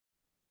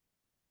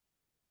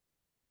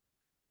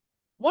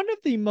One of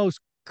the most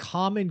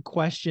common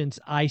questions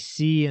I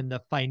see in the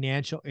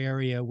financial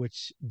area,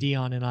 which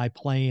Dion and I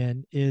play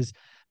in, is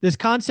this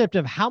concept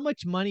of how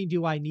much money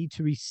do I need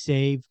to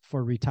save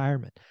for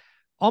retirement?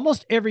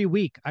 Almost every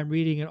week, I'm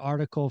reading an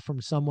article from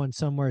someone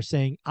somewhere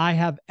saying, I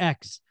have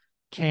X.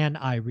 Can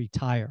I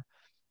retire?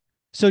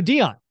 So,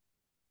 Dion,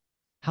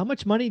 how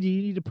much money do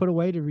you need to put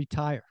away to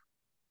retire?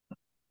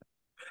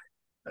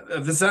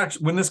 This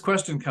actually, when this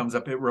question comes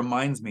up, it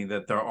reminds me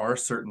that there are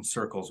certain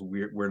circles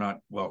we're not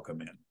welcome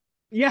in.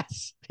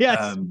 Yes, yes,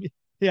 Um,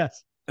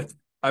 yes.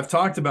 I've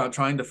talked about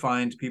trying to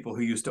find people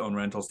who used to own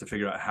rentals to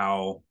figure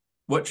out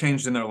what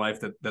changed in their life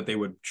that they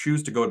would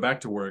choose to go back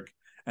to work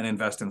and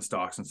invest in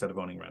stocks instead of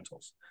owning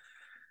rentals.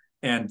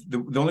 And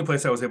the only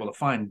place I was able to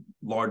find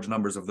large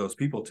numbers of those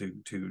people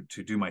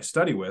to do my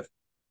study with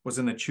was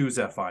in the Choose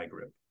FI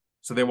group.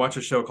 So they watch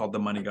a show called The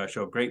Money Guy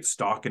Show. Great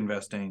stock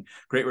investing,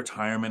 great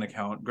retirement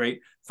account,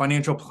 great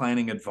financial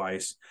planning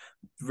advice,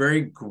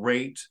 very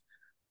great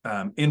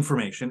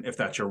information if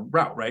that's your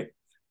route, right?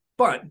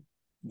 But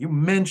you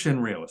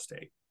mention real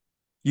estate,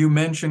 you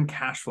mention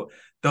cash flow.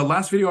 The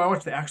last video I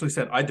watched, they actually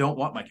said, I don't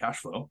want my cash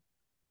flow.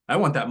 I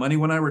want that money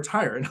when I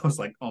retire. And I was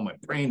like, oh, my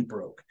brain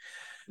broke.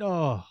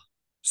 Oh,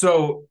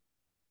 So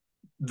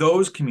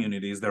those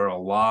communities, there are a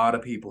lot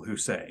of people who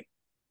say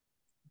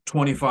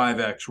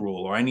 25x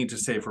rule, or I need to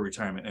save for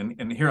retirement.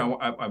 And here,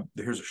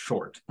 here's a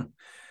short.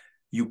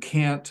 You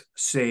can't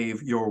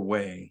save your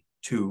way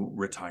to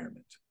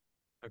retirement.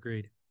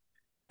 agreed.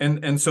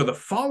 And so the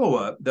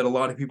follow-up that a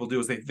lot of people do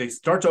is they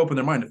start to open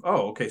their mind of,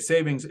 oh, okay,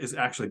 savings is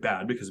actually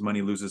bad because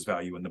money loses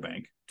value in the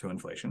bank to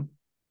inflation.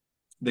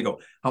 They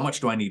go, how much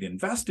do I need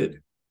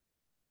invested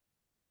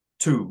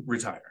to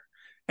retire?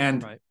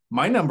 And Right.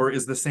 my number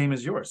is the same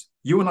as yours.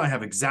 You and I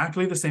have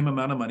exactly the same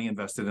amount of money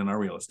invested in our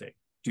real estate.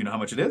 Do you know how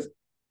much it is?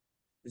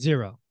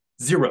 Zero.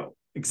 Zero.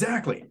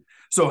 Exactly.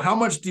 So how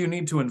much do you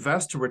need to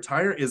invest to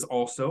retire is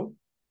also,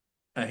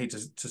 I hate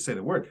to say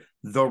the word,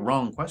 the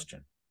wrong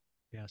question.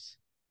 Yes.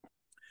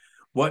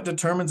 What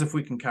determines if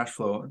we can cash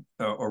flow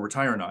or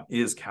retire or not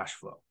is cash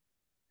flow.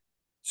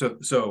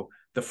 So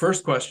the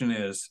first question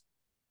is,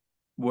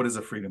 what is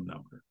a freedom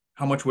number?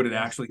 How much would it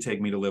Yes. actually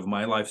take me to live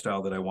my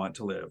lifestyle that I want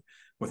to live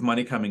with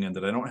money coming in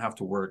that I don't have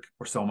to work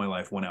or sell my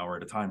life 1 hour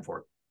at a time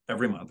for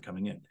every month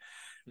coming in?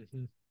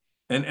 Mm-hmm.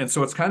 And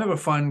so it's kind of a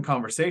fun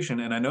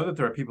conversation. And I know that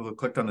there are people who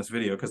clicked on this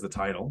video because the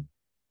title,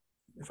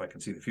 if I can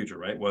see the future,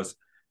 right, was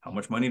how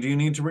much money do you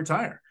need to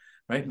retire?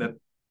 Right. Mm-hmm.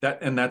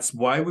 And that's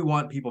why we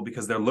want people,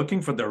 because they're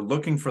looking for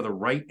the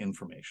right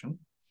information.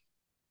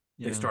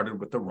 They Yeah. started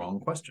with the wrong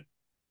question.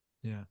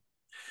 Yeah.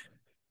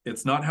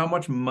 It's not how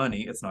much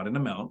money, it's not an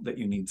amount that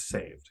you need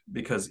saved,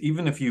 because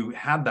even if you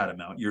had that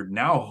amount, you're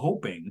now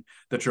hoping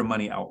that your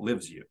money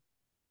outlives you.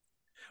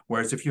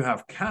 Whereas if you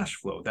have cash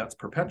flow, that's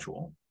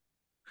perpetual,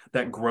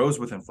 that grows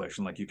with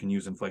inflation. Like, you can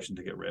use inflation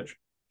to get rich.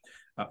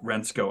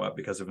 Rents go up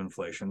because of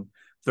inflation.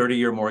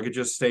 30-year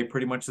mortgages stay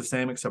pretty much the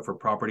same, except for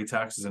property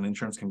taxes and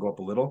insurance can go up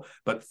a little.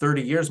 But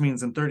 30 years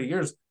means in 30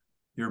 years,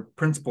 your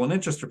principal and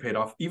interest are paid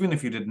off. Even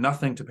if you did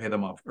nothing to pay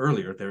them off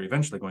earlier, they're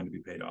eventually going to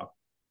be paid off.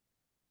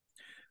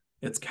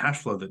 It's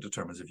cash flow that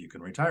determines if you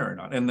can retire or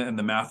not. And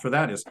the math for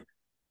that is,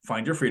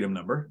 find your freedom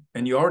number,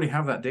 and you already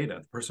have that data.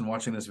 The person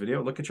watching this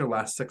video, look at your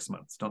last 6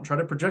 months. Don't try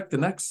to project the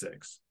next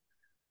 6.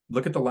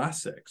 Look at the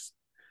last 6.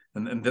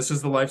 And this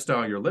is the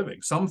lifestyle you're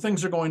living. Some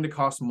things are going to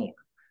cost more.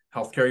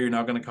 Healthcare, you're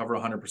now going to cover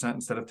 100%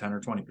 instead of 10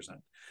 or 20%.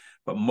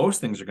 But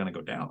most things are going to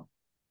go down.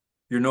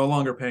 You're no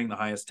longer paying the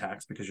highest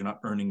tax because you're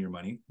not earning your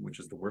money, which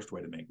is the worst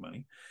way to make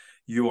money.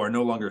 You are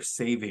no longer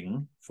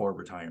saving for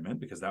retirement,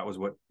 because that was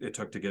what it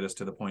took to get us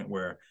to the point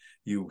where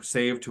you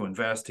save to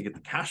invest to get the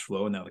cash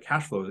flow. And now the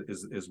cash flow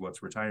is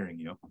what's retiring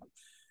you.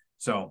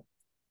 So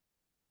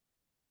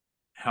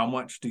how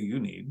much do you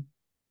need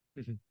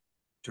Mm-hmm.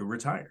 to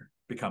retire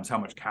becomes how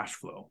much cash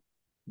flow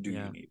do you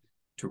Yeah. need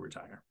to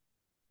retire?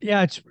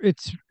 Yeah.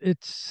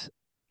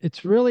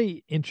 It's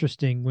really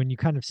interesting when you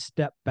kind of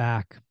step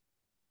back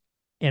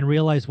and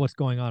realize what's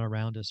going on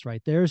around us,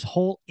 right? There's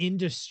whole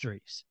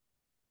industries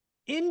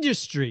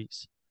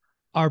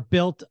are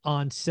built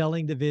on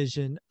selling the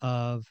vision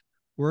of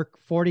work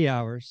 40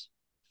 hours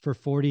for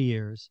 40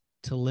 years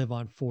to live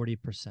on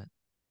 40%.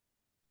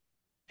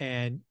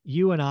 And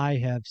you and I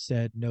have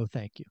said, no,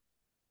 thank you.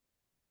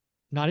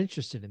 Not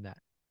interested in that.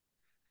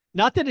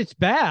 Not that it's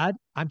bad.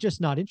 I'm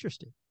just not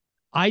interested.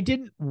 I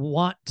didn't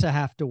want to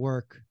have to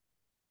work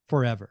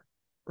forever,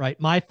 right?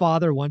 My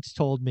father once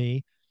told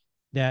me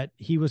that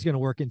he was going to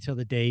work until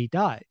the day he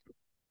died.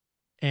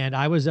 And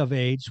I was of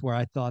age where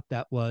I thought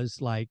that was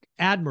like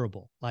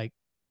admirable. Like,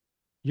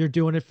 you're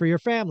doing it for your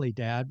family,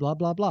 dad, blah,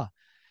 blah, blah.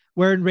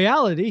 Where in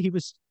reality, he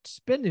was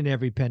spending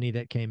every penny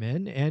that came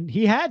in, and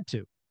he had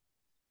to.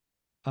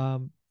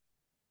 Um,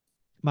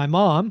 my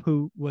mom,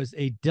 who was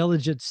a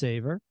diligent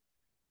saver,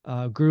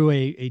 grew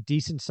a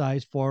decent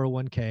sized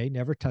 401k,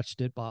 never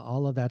touched it, but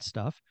all of that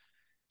stuff.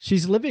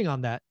 She's living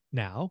on that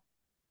now.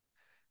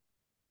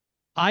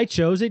 I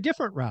chose a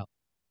different route,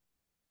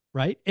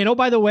 right? And oh,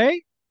 by the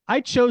way, I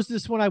chose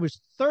this when I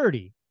was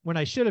 30, when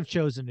I should have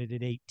chosen it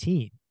at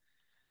 18.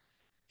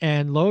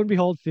 And lo and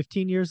behold,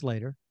 15 years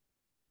later,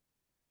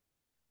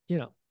 you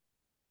know,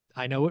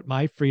 I know what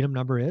my freedom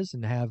number is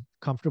and have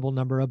comfortable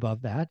number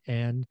above that,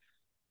 and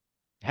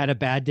had a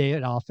bad day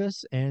at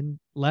office and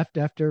left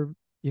after,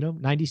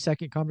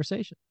 90-second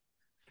conversation.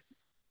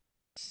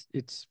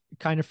 It's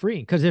kind of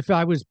freeing, because if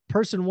I was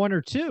person one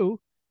or two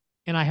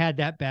and I had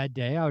that bad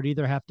day, I would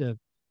either have to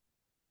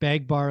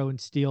beg, borrow, and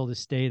steal to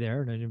stay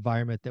there in an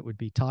environment that would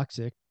be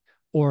toxic,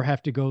 or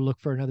have to go look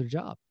for another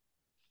job.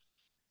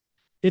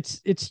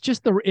 It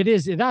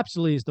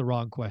absolutely is the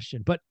wrong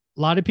question. But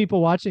a lot of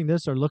people watching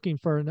this are looking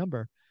for a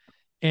number.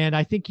 And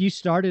I think you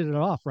started it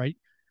off, right?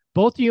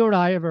 Both you and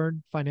I have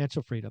earned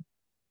financial freedom,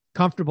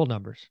 comfortable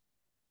numbers,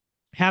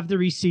 have the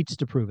receipts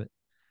to prove it.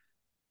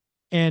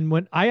 And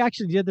when I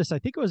actually did this, I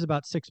think it was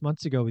about 6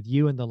 months ago with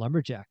you and the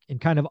lumberjack,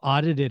 and kind of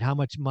audited how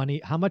much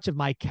of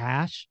my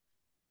cash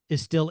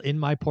is still in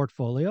my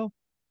portfolio.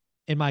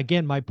 And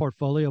my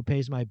portfolio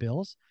pays my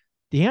bills.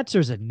 The answer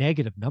is a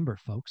negative number,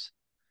 folks.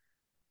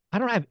 I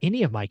don't have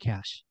any of my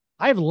cash.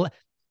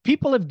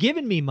 People have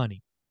given me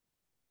money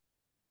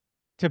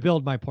to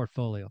build my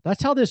portfolio.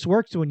 That's how this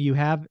works when you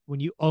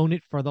own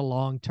it for the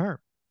long term.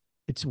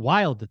 It's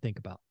wild to think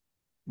about.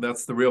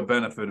 That's the real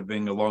benefit of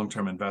being a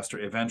long-term investor.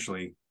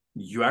 Eventually,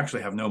 you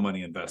actually have no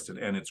money invested,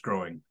 and it's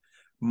growing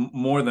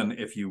more than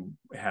if you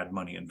had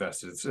money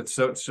invested. It's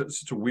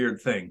such a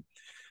weird thing.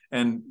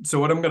 And so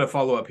what I'm going to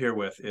follow up here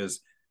with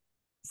is,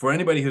 for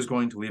anybody who's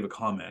going to leave a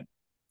comment,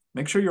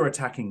 make sure you're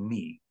attacking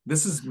me.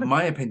 This is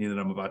my opinion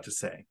that I'm about to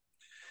say.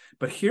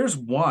 But here's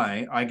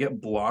why I get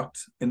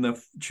blocked in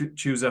the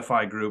Choose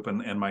FI group,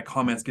 and my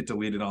comments get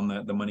deleted on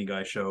the Money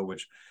Guy show,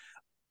 which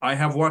I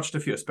have watched a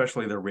few,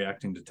 especially they're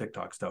reacting to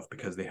TikTok stuff,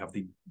 because they have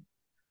the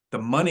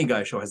Money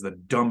Guy show has the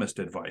dumbest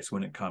advice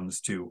when it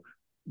comes to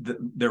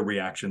their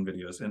reaction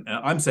videos. And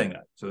I'm saying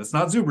that. So it's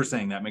not Zuber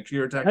saying that. Make sure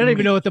you're attacking I don't even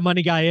me. know what the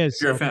Money Guy is.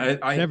 If you're a fan.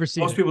 Never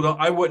seen most it. people don't.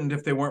 I wouldn't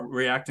if they weren't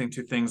reacting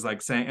to things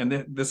like saying,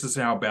 and this is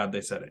how bad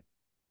they said it.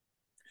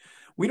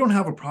 We don't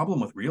have a problem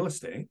with real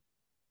estate.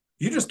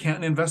 You just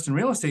can't invest in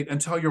real estate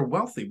until you're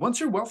wealthy. Once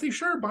you're wealthy,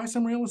 sure, buy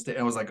some real estate.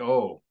 I was like,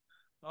 oh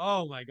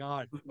my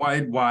God.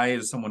 Why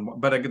is someone,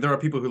 but there are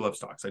people who love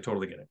stocks. I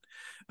totally get it.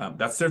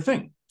 That's their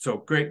thing. So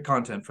great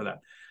content for that.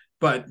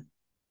 But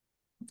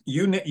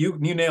you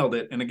nailed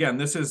it. And again,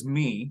 this is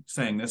me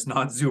saying this,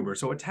 not Zuber.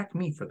 So attack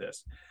me for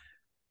this.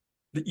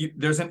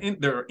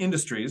 There are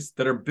industries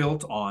that are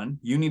built on,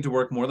 you need to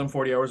work more than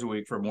 40 hours a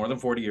week for more than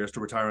 40 years to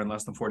retire in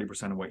less than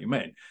 40% of what you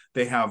made.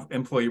 They have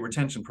employee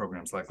retention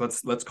programs, like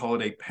let's call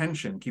it a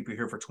pension, keep you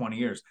here for 20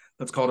 years.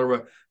 Let's call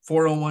it a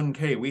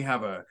 401k. We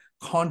have a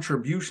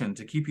contribution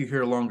to keep you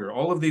here longer.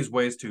 All of these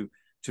ways to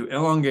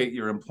elongate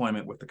your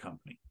employment with the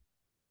company.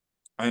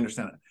 I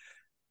understand that.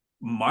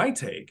 My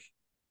take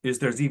is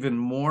there's even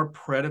more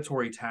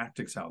predatory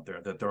tactics out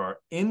there, that there are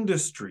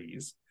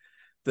industries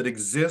that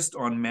exist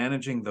on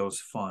managing those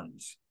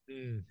funds.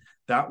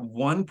 That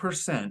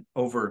 1%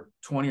 over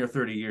 20 or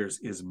 30 years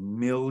is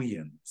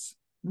millions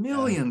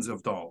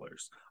of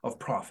dollars of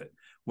profit,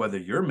 whether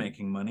you're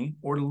making money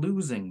or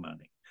losing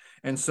money.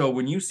 And so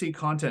when you see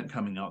content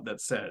coming out that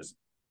says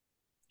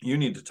you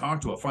need to talk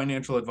to a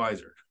financial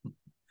advisor,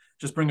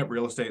 just bring up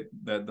real estate,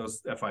 that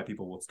those FI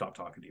people will stop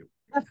talking to you.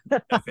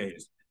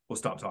 FAs will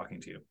stop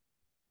talking to you.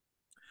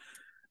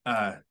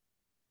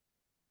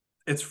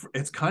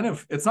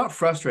 It's not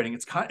frustrating.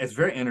 It's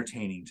very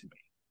entertaining to me.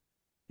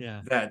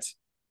 Yeah. That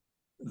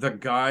the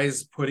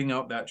guys putting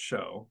out that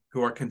show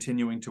who are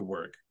continuing to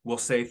work will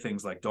say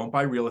things like, don't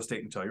buy real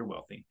estate until you're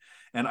wealthy.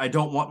 And I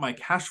don't want my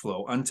cash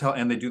flow until,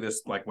 and they do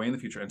this like way in the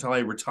future, until I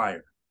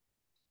retire.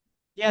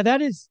 Yeah,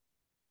 that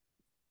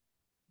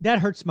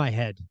hurts my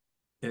head.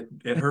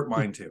 It hurt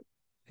mine too.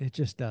 It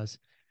just does.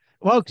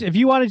 Well, if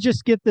you want to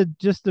just get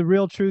the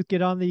real truth,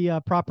 get on the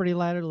property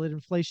ladder, let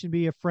inflation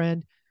be a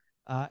friend.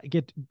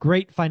 Get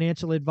great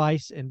financial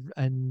advice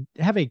and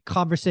have a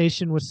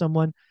conversation with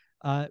someone.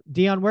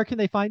 Dion, where can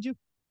they find you?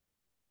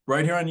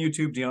 Right here on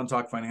YouTube, Dion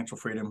Talk Financial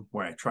Freedom,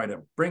 where I try to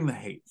bring the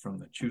hate from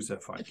the Choose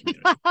FI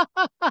community.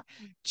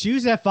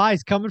 Choose FI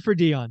is coming for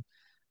Dion.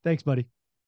 Thanks, buddy.